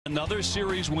Another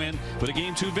series win with a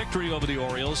Game 2 victory over the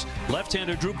Orioles.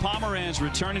 Left-hander Drew Pomeranz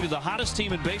returning to the hottest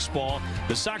team in baseball.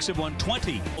 The Sox have won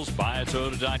 20.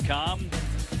 BuyAToyota.com.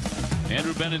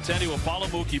 Andrew Benintendi will follow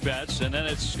Mookie Betts, and then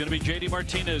it's going to be J.D.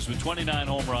 Martinez with 29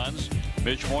 home runs.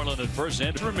 Mitch Moreland at first.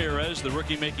 Andrew Ramirez, the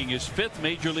rookie, making his 5th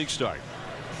major league start.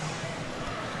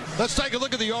 Let's take a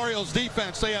look at the Orioles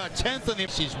defense. They are 10th in the.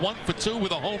 He's 1 for 2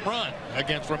 with a home run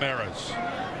against Ramirez.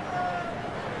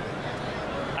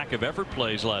 Lack of effort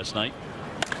plays last night.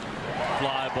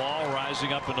 Fly ball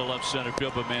rising up into left center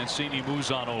field, but Mancini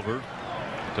moves on over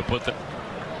to put the.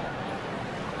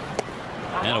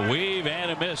 And a wave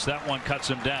and a miss. That one cuts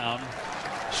him down.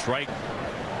 Strike.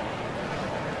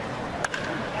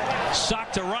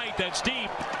 Sock to right. That's deep.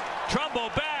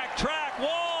 Trumbo back. Track.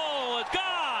 Wall. It's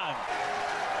gone.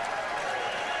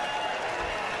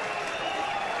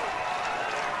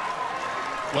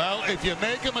 Well, if you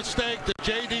make a mistake, the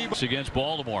J.D. It's against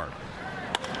Baltimore.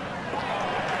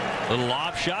 Little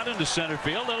lob shot into center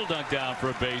field. Little dunk down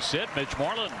for a base hit. Mitch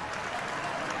Moreland.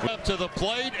 Up to the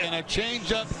plate and a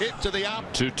changeup hit to the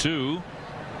out. 2-2.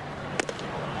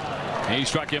 He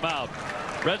struck him out.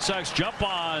 Red Sox jump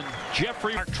on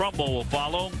Jeffrey. Trumbo will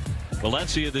follow.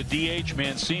 Valencia the DH.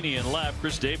 Mancini in left.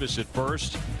 Chris Davis at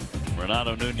first.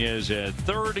 Renato Nunez at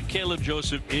third. Caleb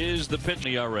Joseph is the pitch.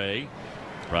 ERA.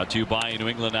 Brought to you by New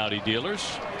England Audi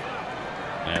dealers.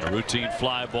 And a routine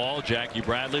fly ball. Jackie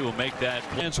Bradley will make that.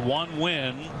 It's 1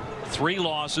 win, 3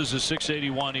 losses, a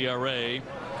 6.81 ERA.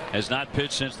 Has not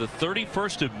pitched since the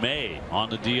 31st of May on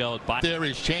the DL. There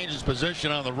he's changed his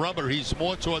position on the rubber. He's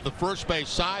more toward the first base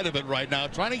side of it right now,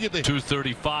 trying to get the.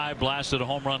 235, blasted a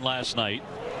home run last night.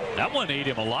 That one ate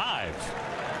him alive.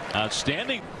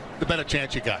 Outstanding. The better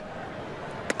chance you got.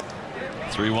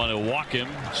 3-1 to walk him.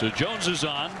 So Jones is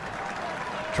on.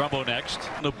 Trumbo next.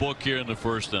 In the book here in the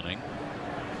first inning.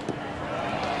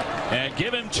 And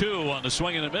give him 2 on the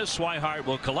swing and a miss. Swihart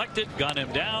will collect it, gun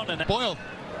him down, and Boyle.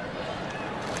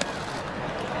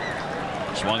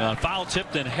 Swung on, foul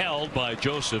tipped and held by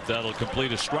Joseph. That'll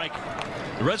complete a strike.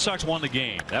 The Red Sox won the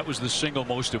game. That was the single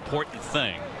most important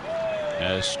thing.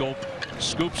 As Scope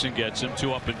scoops and gets him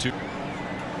 2 up and 2.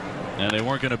 And they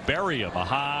weren't going to bury him. A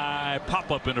high pop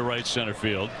up into right center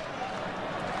field.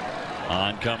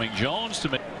 Oncoming Jones to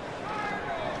make.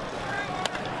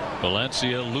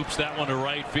 Valencia loops that one to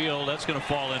right field. That's going to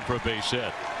fall in for a base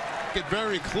hit. Get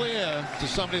very clear to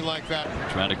somebody like that.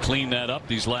 Trying to clean that up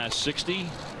these last 60.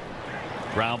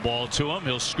 Ground ball to him.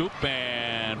 He'll scoop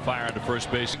and fire into first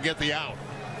base. Get the out.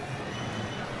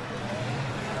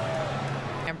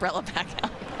 Umbrella back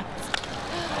out.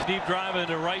 Deep drive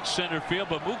into right center field,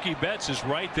 but Mookie Betts is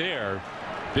right there.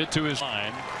 Bit to his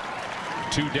line.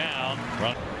 2 down.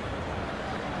 Run.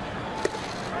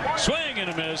 Swing and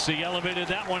a miss. He elevated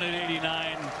that one at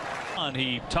 89.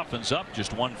 He toughens up,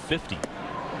 just 150.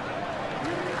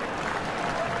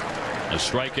 A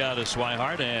strikeout of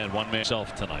Swihart and one man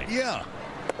self tonight. Yeah.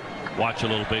 Watch a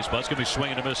little baseball. It's going to be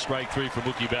swing and a miss. Strike 3 for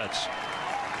Mookie Betts.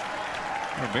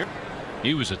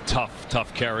 He was a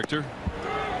tough character.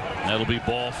 That'll be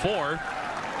ball 4.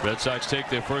 Red Sox take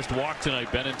their first walk tonight.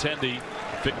 Benintendi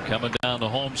coming down the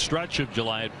home stretch of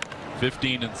July.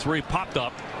 15-3 popped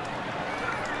up.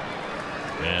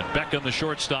 And Beckham, the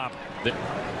shortstop.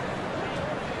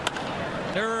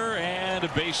 And a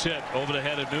base hit over the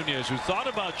head of Nunez, who thought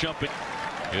about jumping.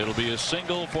 It'll be a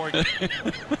single for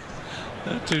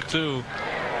 2-2.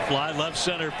 Fly left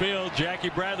center field. Jackie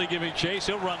Bradley giving chase.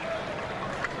 He'll run.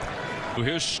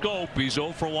 Here's Scope. He's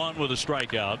 0 for 1 with a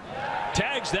strikeout.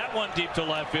 Tags that one deep to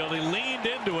left field. He leaned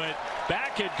into it.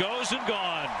 Back it goes and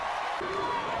gone.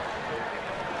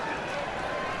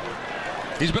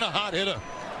 He's been a hot hitter.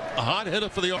 A hot hitter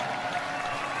for the.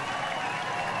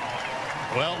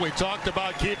 Well, we talked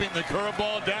about keeping the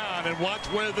curveball down, and watch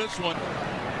where this one.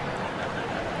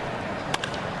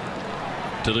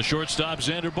 To the shortstop,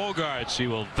 Xander Bogaerts. He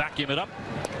will vacuum it up.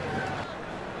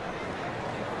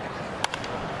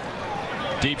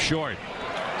 Deep short.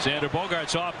 Xander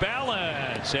Bogaerts off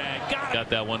balance and got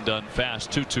that one done fast.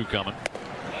 2-2 coming.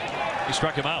 He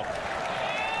struck him out.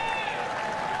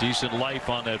 Decent life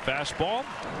on that fastball.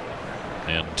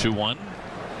 And 2-1.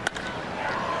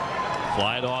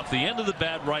 Fly it off the end of the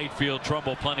bat right field.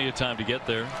 Trumbo plenty of time to get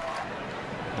there.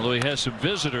 Although he has some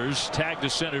visitors. Tagged to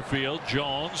center field.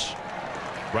 Jones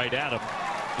right at him.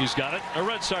 He's got it. A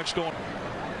Red Sox going.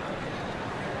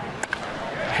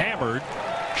 Hammered.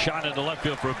 Shot into left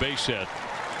field for a base hit.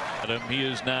 He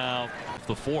is now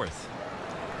the 4th.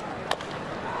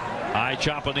 High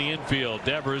chop on the infield.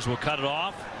 Devers will cut it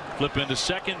off. Flip into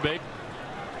second base.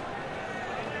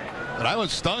 And I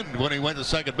was stunned when he went to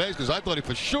second base because I thought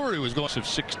for sure he was going. Of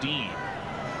 16.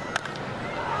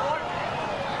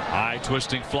 High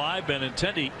twisting fly.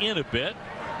 Benintendi in a bit.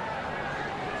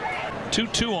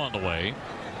 2-2 on the way.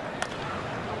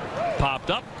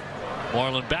 Popped up.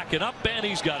 Moreland backing up, and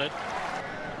he's got it.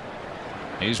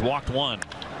 He's walked one.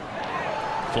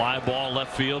 Fly ball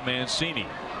left field. Mancini.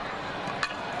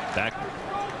 Back.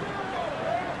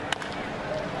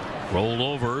 Roll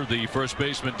over. The first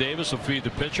baseman Davis will feed the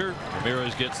pitcher.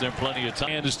 Ramirez gets there plenty of time.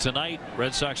 And is tonight.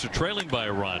 Red Sox are trailing by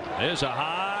a run. There's a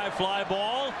high fly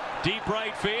ball. Deep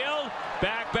right field.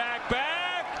 Back, back,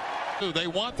 back. They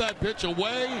want that pitch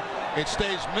away. It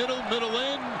stays middle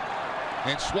in.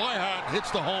 And Swihart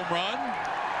hits the home run.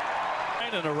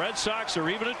 And the Red Sox are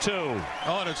even at 2.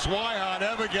 Oh, did Swihart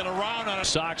ever get around on it?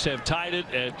 Sox have tied it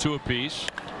at 2 apiece.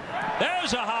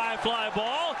 There's a high fly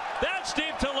ball. That's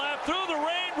deep to left through the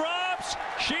raindrops.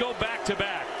 She go back to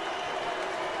back.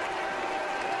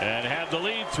 And have the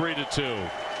lead 3-2.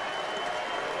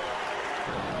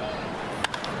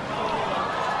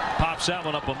 Pops that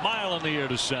one up a mile in the air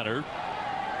to center.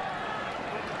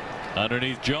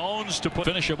 Underneath Jones to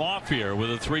finish him off here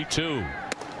with a 3-2.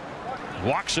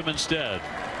 Walks him instead.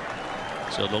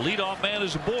 So the leadoff man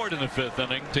is aboard in the 5th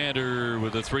inning. Tander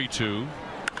with a 3-2.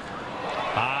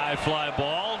 High fly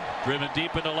ball driven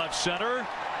deep into left center.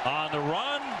 On the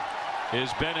run is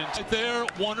Benintendi. Right there,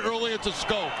 one early at the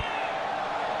scope.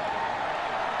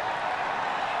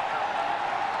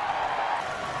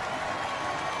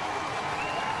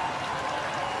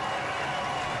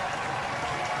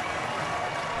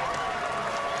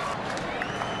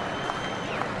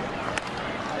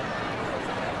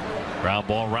 Ground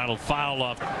ball rattled foul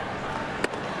off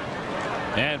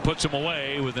and puts him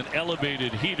away with an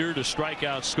elevated heater to strike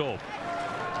out Schoop.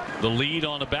 The lead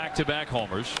on the back-to-back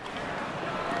homers.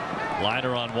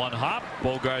 Liner on one hop.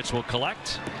 Bogaerts will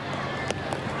collect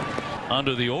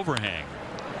under the overhang.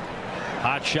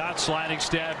 Hot shot, sliding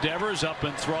stab. Devers up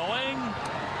and throwing,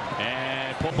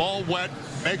 and ball wet,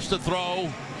 makes the throw,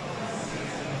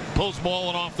 pulls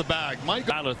Moreland off the bag. Mike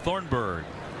out of Thornburg.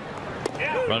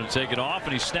 Run and take it off,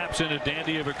 and he snaps in a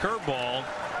dandy of a curveball.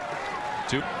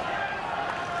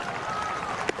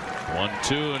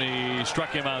 1-2, and he struck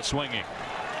him out swinging.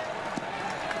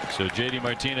 So JD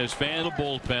Martinez fan the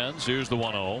bullpens. Here's the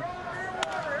 1-0.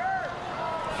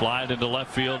 Fly it into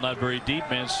left field, not very deep.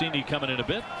 Mancini coming in a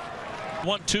bit.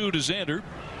 1-2 to Xander.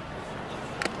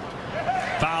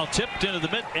 Foul tipped into the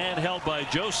mitt and held by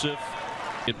Joseph.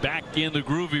 Get back in the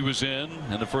groove he was in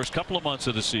the first couple of months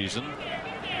of the season.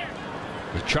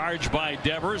 The charge by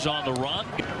Devers on the run.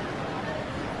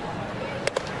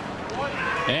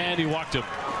 And he walked him.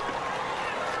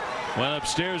 Went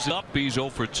upstairs, up. He's 0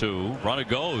 for 2. Runner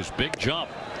goes. Big jump.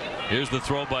 Here's the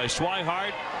throw by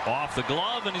Swihart. Off the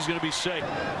glove, and he's going to be safe.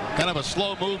 Kind of a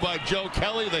slow move by Joe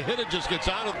Kelly. The hitter just gets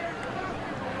out of.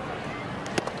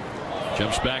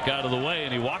 Jumps back out of the way,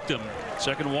 and he walked him.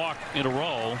 Second walk in a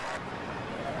row.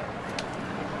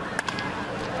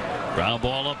 Ground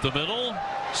ball up the middle.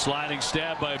 Sliding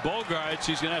stab by Bogaerts.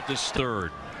 He's going to have to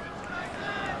third.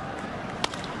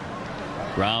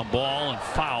 Ground ball and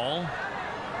foul.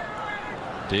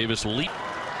 Davis leap.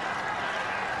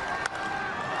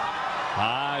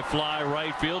 High fly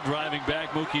right field, driving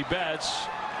back Mookie Betts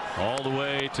all the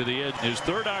way to the edge. His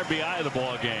 3rd RBI of the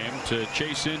ball game to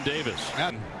chase in Davis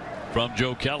from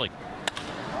Joe Kelly.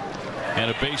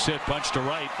 And a base hit punch to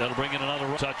right. That'll bring in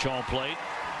another touch home plate.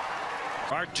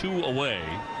 Are 2 away.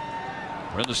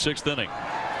 We're in the 6th inning.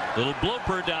 Little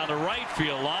blooper down the right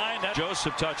field line. That's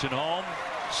Joseph touching home.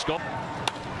 Scope.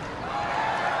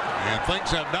 And things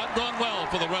have not gone well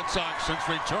for the Red Sox since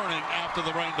returning after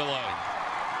the rain delay.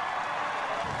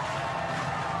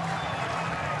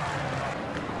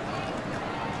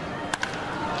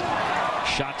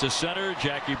 Shot to center.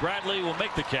 Jackie Bradley will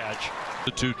make the catch.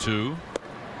 The 2-2.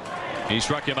 He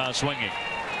struck him out swinging.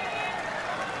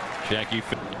 Jackie.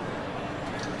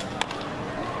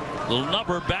 Little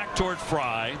number back toward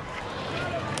Fry.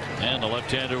 And the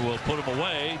left-hander will put him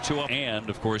away. 2-up. And,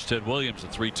 of course, Ted Williams, a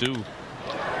 3-2.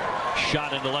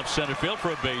 Shot into left center field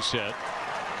for a base hit.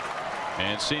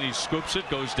 Mancini scoops it,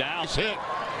 goes down. It's hit.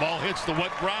 Ball hits the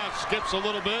wet grass, skips a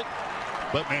little bit.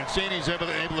 But Mancini's able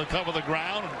to cover the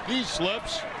ground. He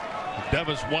slips.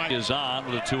 Devers White is on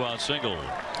with a 2-out single.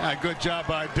 Good job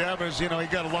by Devers. You know, he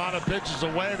got a lot of pitches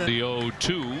away. The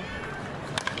 0-2.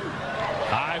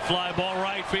 High fly ball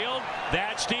right field.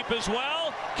 That's deep as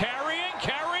well. Carrying,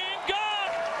 gone.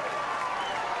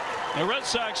 The Red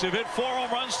Sox have hit 4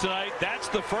 home runs tonight. That's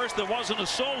the first that wasn't a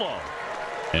solo.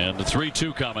 And the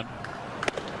 3-2 coming.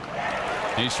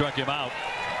 He struck him out.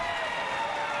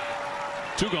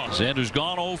 2 gone. Xander's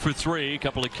gone 0 for 3. A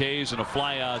couple of Ks and a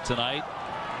fly out tonight.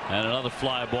 And another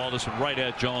fly ball. This one right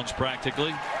at Jones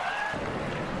practically.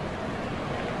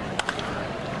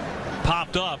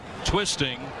 popped up,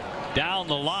 twisting down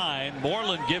the line.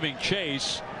 Moreland giving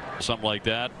chase, something like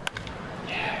that.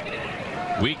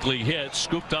 Weakly hit,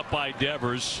 scooped up by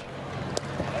Devers.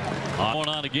 Going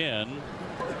on again.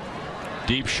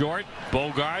 Deep short.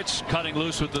 Bogaerts cutting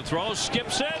loose with the throw.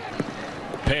 Skips it.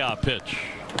 Payoff pitch.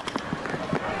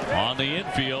 On the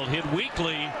infield. Hit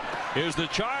weakly. Here's the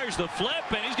charge, the flip,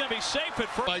 and he's going to be safe at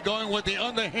first. By going with the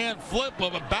underhand flip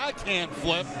of a backhand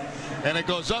flip, and it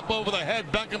goes up over the head.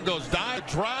 Beckham goes down.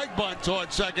 Drag bunt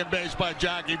towards second base by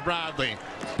Jackie Bradley.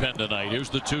 Pen tonight. Here's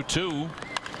the 2-2.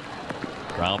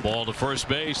 Ground ball to first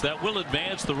base. That will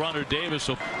advance the runner Davis.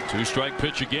 So 2-strike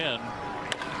pitch again.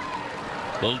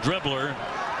 Little dribbler.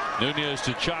 Nunez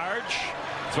to charge.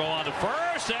 Throw on to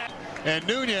first. And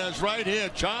Nunez right here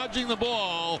charging the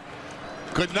ball.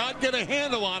 Could not get a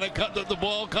handle on it. Cut the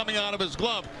ball coming out of his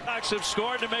glove. Sox have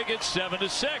scored to make it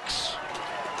 7-6.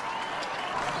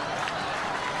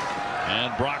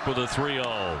 And Brock with a 3-0.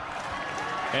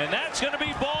 And that's going to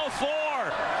be ball 4.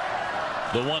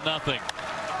 The 1-0.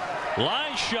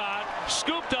 Line shot,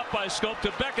 scooped up by Schoop to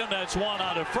Beckham. That's one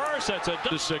out of first. That's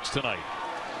a 6 tonight.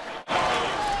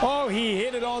 Oh, he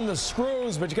hit it on the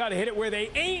screws, but you got to hit it where they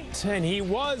ain't, and he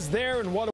was there, and what